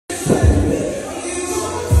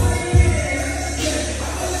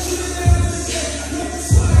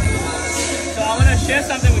share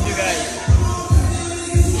something with you guys.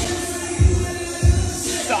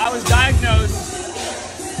 So I was diagnosed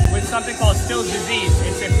with something called Still's disease.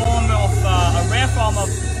 It's a rare form of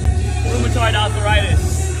rheumatoid arthritis.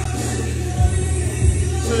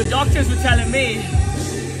 So the doctors were telling me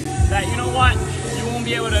that, you know what, you won't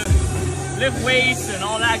be able to lift weights and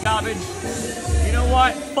all that garbage. You know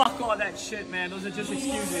what? Fuck all that shit, man. Those are just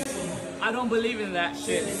excuses. I don't believe in that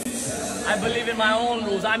shit. I believe in my own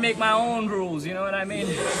rules. I make my own rules, you know what I mean?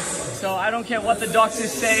 So I don't care what the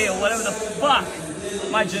doctors say or whatever the fuck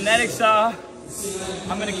my genetics are.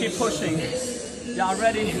 I'm gonna keep pushing. Y'all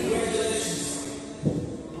ready?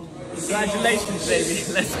 Congratulations, baby.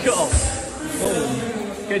 Let's go.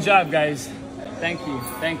 Boom. Good job, guys. Thank you.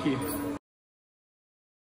 Thank you.